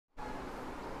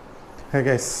Hey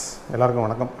guys, எல்லாருக்கும்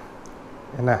வணக்கம்.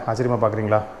 என்ன ஆச்சரியமாக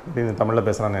பார்க்குறீங்களா? இப்படி தமிழில்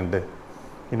பேசுகிறானேன்ட்டு.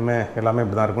 இனிமேல் எல்லாமே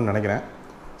இப்படி தான் இருக்கும்னு நினைக்கிறேன்.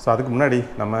 ஸோ அதுக்கு முன்னாடி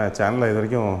நம்ம சேனலில் இது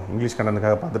வரைக்கும் இங்கிலீஷ்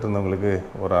கண்டென்ட்டுக்காக பார்த்துட்டு இருந்தவங்களுக்கு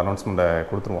ஒரு அனௌன்ஸ்மெண்ட்டை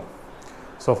கொடுத்துருவோம்.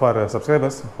 ஸோ ஃபார்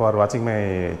சப்ஸ்கிரைபர்ஸ் ஃபார் வாட்சிங் my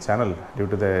channel due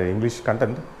to the English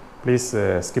content, please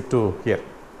skip to hear.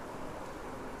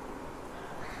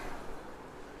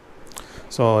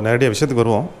 So நேரடியாக விஷயத்துக்கு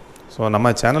வருவோம். ஸோ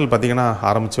நம்ம சேனல் பார்த்திங்கன்னா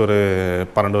ஆரம்பித்து ஒரு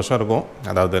 12 வருஷம் இருக்கும்.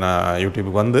 அதாவது நான்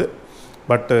யூடியூபுக்கு வந்து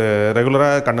பட்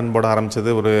ரெகுலராக கண்டென்ட் போட ஆரம்பித்தது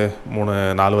ஒரு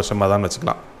 3-4 வருஷமாக தான்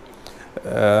வச்சுக்கலாம்.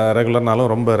 ரெகுலர்னாலும்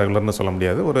ரொம்ப ரெகுலர்னு சொல்ல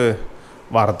முடியாது. ஒரு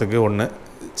வாரத்துக்கு ஒன்று,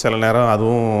 சில நேரம்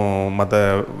அதுவும் மற்ற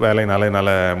வேலைனால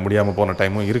என்னால் முடியாமல் போன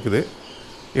டைமும் இருக்குது.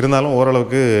 இருந்தாலும்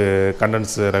ஓரளவுக்கு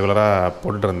கண்டென்ட்ஸ் ரெகுலராக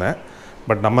போட்டுருந்தேன்.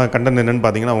 பட் நம்ம கண்டென்ட் என்னென்னு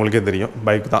பார்த்தீங்கன்னா உங்களுக்கே தெரியும்,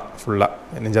 பைக் தான் ஃபுல்லாக.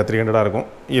 zx10r இருக்கும்,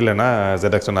 இல்லைன்னா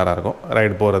zx10r இருக்கும்.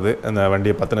 ரைடு போகிறது, அந்த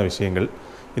வண்டியை பற்றின விஷயங்கள்,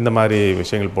 இந்த மாதிரி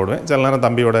விஷயங்கள் போடுவேன். சில நேரம்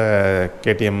தம்பியோட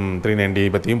KTM 390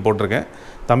 பற்றியும் போட்டிருக்கேன்.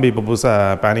 தம்பி இப்போ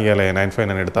புதுசாக பேனிகால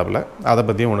 959 எடுத்தாப்புல, அதை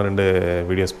பற்றியும் 1-2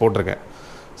 வீடியோஸ் போட்டிருக்கேன்.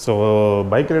 ஸோ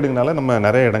பைக் ரைடுங்கனால நம்ம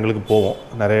நிறைய இடங்களுக்கு போவோம்,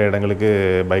 நிறைய இடங்களுக்கு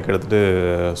பைக் எடுத்துகிட்டு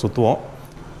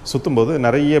சுற்றும்போது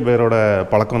நிறைய பேரோட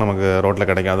பழக்கம் நமக்கு ரோட்டில்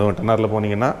கிடைக்கும். அதுவும் 10Rல்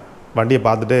போனீங்கன்னா வண்டியை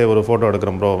பார்த்துட்டு ஒரு ஃபோட்டோ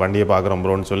எடுக்கிறோம் ப்ரோ, வண்டியை பார்க்குறோம்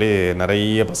ப்ரோன்னு சொல்லி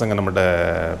நிறைய பசங்க நம்மகிட்ட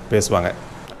பேசுவாங்க.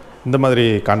 இந்த மாதிரி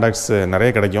கான்டாக்ட்ஸ்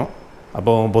நிறைய கிடைக்கும்.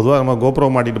 அப்போது பொதுவாக நம்ம கோப்ரோ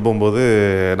மாட்டிகிட்டு போகும்போது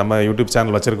நம்ம யூடியூப்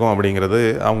சேனல் வச்சுருக்கோம் அப்படிங்கிறது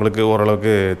அவங்களுக்கு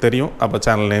ஓரளவுக்கு தெரியும். அப்போ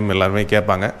சேனல் நேம் எல்லாருமே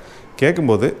கேட்பாங்க.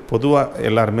 கேட்கும்போது பொதுவாக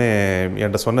எல்லாருமே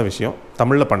என்கிட்ட சொன்ன விஷயம்,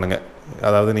 தமிழில் பண்ணுங்கள்.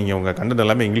 அதாவது நீங்கள் உங்கள் கண்டென்ட்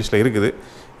எல்லாமே இங்கிலீஷில் இருக்குது,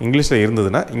 இங்கிலீஷில்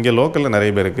இருந்ததுன்னா இங்கே லோக்கலில்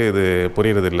நிறைய பேருக்கு இது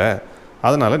புரியறதில்லை,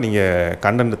 அதனால் நீங்கள்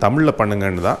கண்டென்ட் தமிழில்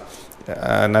பண்ணுங்கன்னு தான்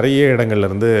நிறைய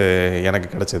இடங்கள்லேருந்து எனக்கு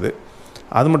கிடச்சிது.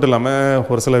 அது மட்டும் இல்லாமல்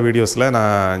ஒரு சில வீடியோஸில்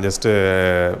நான் ஜஸ்ட்டு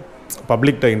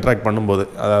பப்ளிக்கிட்ட இன்ட்ராக்ட் பண்ணும்போது,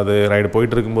 அதாவது ரைடு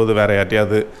போயிட்டு இருக்கும்போது வேறு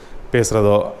யார்ட்டையாவது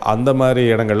பேசுகிறதோ அந்த மாதிரி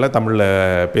இடங்களில் தமிழில்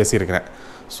பேசியிருக்கிறேன்.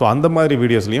 ஸோ அந்த மாதிரி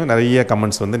வீடியோஸ்லேயும் நிறைய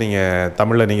கமெண்ட்ஸ் வந்து நீங்கள்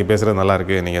தமிழில் நீங்கள் பேசுகிறது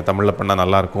நல்லாயிருக்கு, நீங்கள் தமிழில் பண்ணால்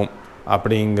நல்லாயிருக்கும்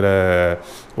அப்படிங்கிற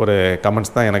ஒரு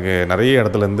கமெண்ட்ஸ் தான் எனக்கு நிறைய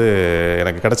இடத்துலேருந்து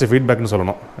எனக்கு கிடச்ச ஃபீட்பேக்னு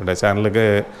சொல்லணும். இந்த சேனலுக்கு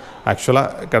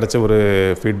ஆக்சுவலாக கிடச்ச ஒரு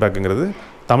ஃபீட்பேக்குங்கிறது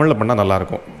தமிழில் பண்ணால்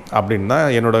நல்லாயிருக்கும் அப்படின்னு தான்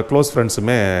என்னோடய க்ளோஸ்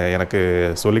ஃப்ரெண்ட்ஸுமே எனக்கு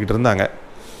சொல்லிக்கிட்டு இருந்தாங்க.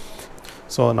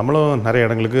 ஸோ நம்மளும் நிறைய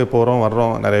இடங்களுக்கு போகிறோம்,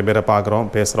 வர்றோம், நிறைய பேரை பார்க்குறோம்,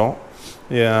 பேசுகிறோம்.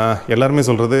 எல்லாருமே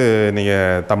சொல்கிறது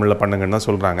நீங்கள் தமிழில் பண்ணுங்கன்னு தான்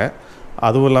சொல்கிறாங்க.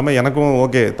 அதுவும் இல்லாமல் எனக்கும்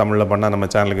ஓகே, தமிழில் பண்ணால் நம்ம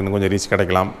சேனலுக்கு இன்னும் கொஞ்சம் ரீச்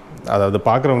கிடைக்கலாம், அதாவது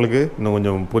பார்க்குறவங்களுக்கு இன்னும்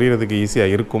கொஞ்சம் புரியறதுக்கு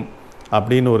ஈஸியாக இருக்கும்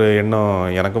அப்படின்னு ஒரு எண்ணம்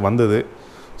எனக்கு வந்தது.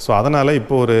 ஸோ அதனால்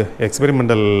இப்போ ஒரு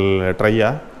எக்ஸ்பெரிமெண்டல்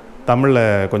ட்ரையாக தமிழில்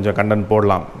கொஞ்சம் கண்டென்ட்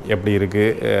போடலாம், எப்படி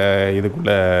இருக்குது,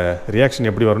 இதுக்குள்ளே ரியாக்ஷன்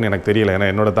எப்படி வரும்னு எனக்கு தெரியல. ஏன்னா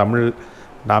என்னோடய தமிழ்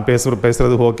நான்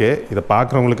பேசுகிறது ஓகே, இதை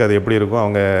பார்க்குறவங்களுக்கு அது எப்படி இருக்கும்,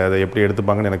 அவங்க அதை எப்படி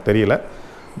எடுத்துப்பாங்கன்னு எனக்கு தெரியல.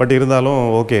 பட் இருந்தாலும்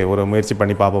ஓகே, ஒரு முயற்சி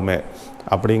பண்ணி பார்ப்போமே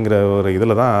அப்படிங்கிற ஒரு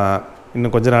இதில் தான்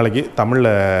இன்னும் கொஞ்ச நாளைக்கு தமிழில்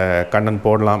கண்டென்ட்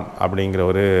போடலாம் அப்படிங்கிற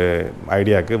ஒரு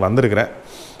ஐடியாவுக்கு வந்திருக்கிறேன்.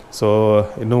 ஸோ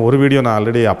இன்னும் ஒரு வீடியோ நான்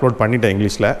ஆல்ரெடி அப்லோட் பண்ணிட்டேன்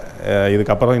இங்கிலீஷில்.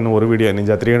 இதுக்கப்புறம் இன்னும் ஒரு வீடியோ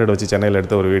Ninja 300 வச்சு சென்னையில்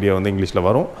எடுத்த ஒரு வீடியோ வந்து இங்கிலீஷில்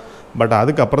வரும். பட்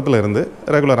அதுக்கப்புறத்தில் இருந்து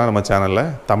ரெகுலராக நம்ம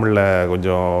சேனலில் தமிழில்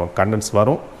கொஞ்சம் கண்டென்ட்ஸ்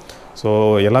வரும். ஸோ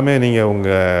எல்லாமே நீங்கள்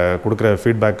உங்கள் கொடுக்குற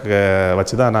ஃபீட்பேக்கை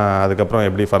வச்சு தான் நான் அதுக்கப்புறம்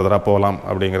எப்படி ஃபர்தராக போகலாம்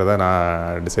அப்படிங்கிறத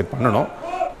நான் டிசைட் பண்ணணும்.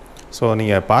 ஸோ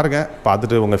நீங்கள் பாருங்கள்,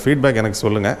 பார்த்துட்டு உங்கள் ஃபீட்பேக் எனக்கு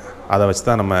சொல்லுங்கள். அதை வச்சு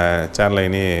தான் நம்ம சேனலை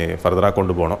இனி ஃபர்தராக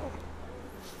கொண்டு போகணும்.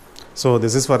 So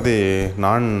this is for the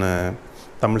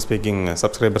non-Tamil speaking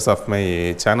subscribers of my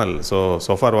channel.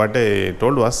 So far what I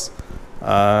told was,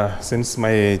 since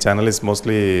my channel is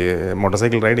mostly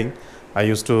motorcycle riding, I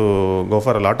used to go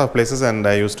for a lot of places and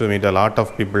I used to meet a lot of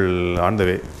people on the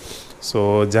way. So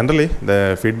generally the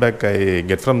feedback I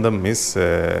get from them is,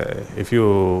 if you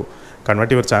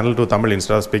convert your channel to Tamil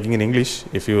instead of speaking in English,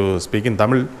 if you speak in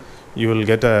Tamil, you will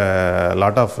get a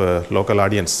lot of local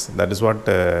audience. That is what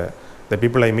the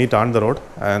people I meet on the road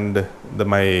and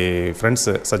my friends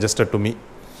suggested to me.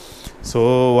 So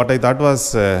what I thought was,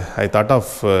 I thought of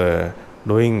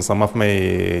doing some of my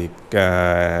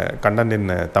content in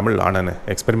Tamil on an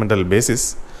experimental basis.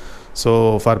 So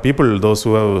for people, those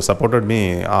who have supported me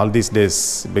all these days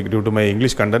due to my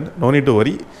English content, no need to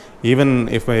worry. Even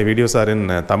if my videos are in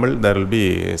Tamil, there will be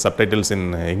subtitles in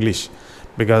English,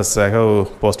 because I have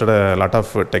posted a lot of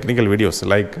technical videos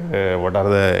like what are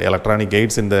the electronic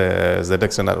aids in the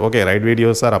zx10r. Okay, ride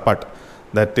videos are apart.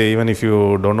 That even if you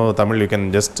don't know Tamil, you can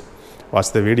just watch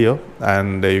the video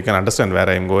and you can understand where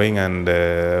I am going and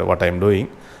what I am doing.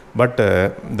 But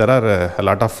there are a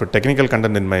lot of technical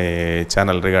content in my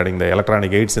channel regarding the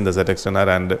electronic aids in the zx10r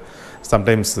and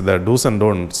sometimes the do's and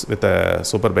don'ts with a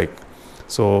super bike.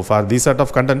 So for these sort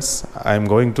of contents, I am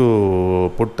going to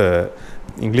put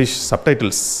English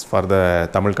subtitles for the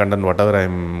Tamil content, whatever I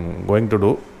am going to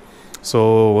do.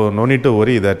 So no need to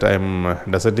worry that I'm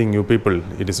deserting you people.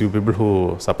 It is you people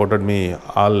who supported me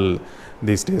all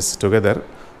these days together.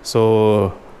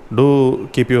 So do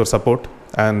keep your support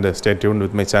and stay tuned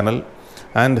with my channel,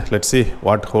 and let's see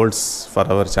what holds for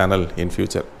our channel in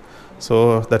future.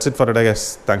 So that's it for today,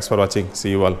 guys. Thanks for watching.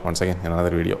 See you all once again in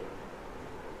another video.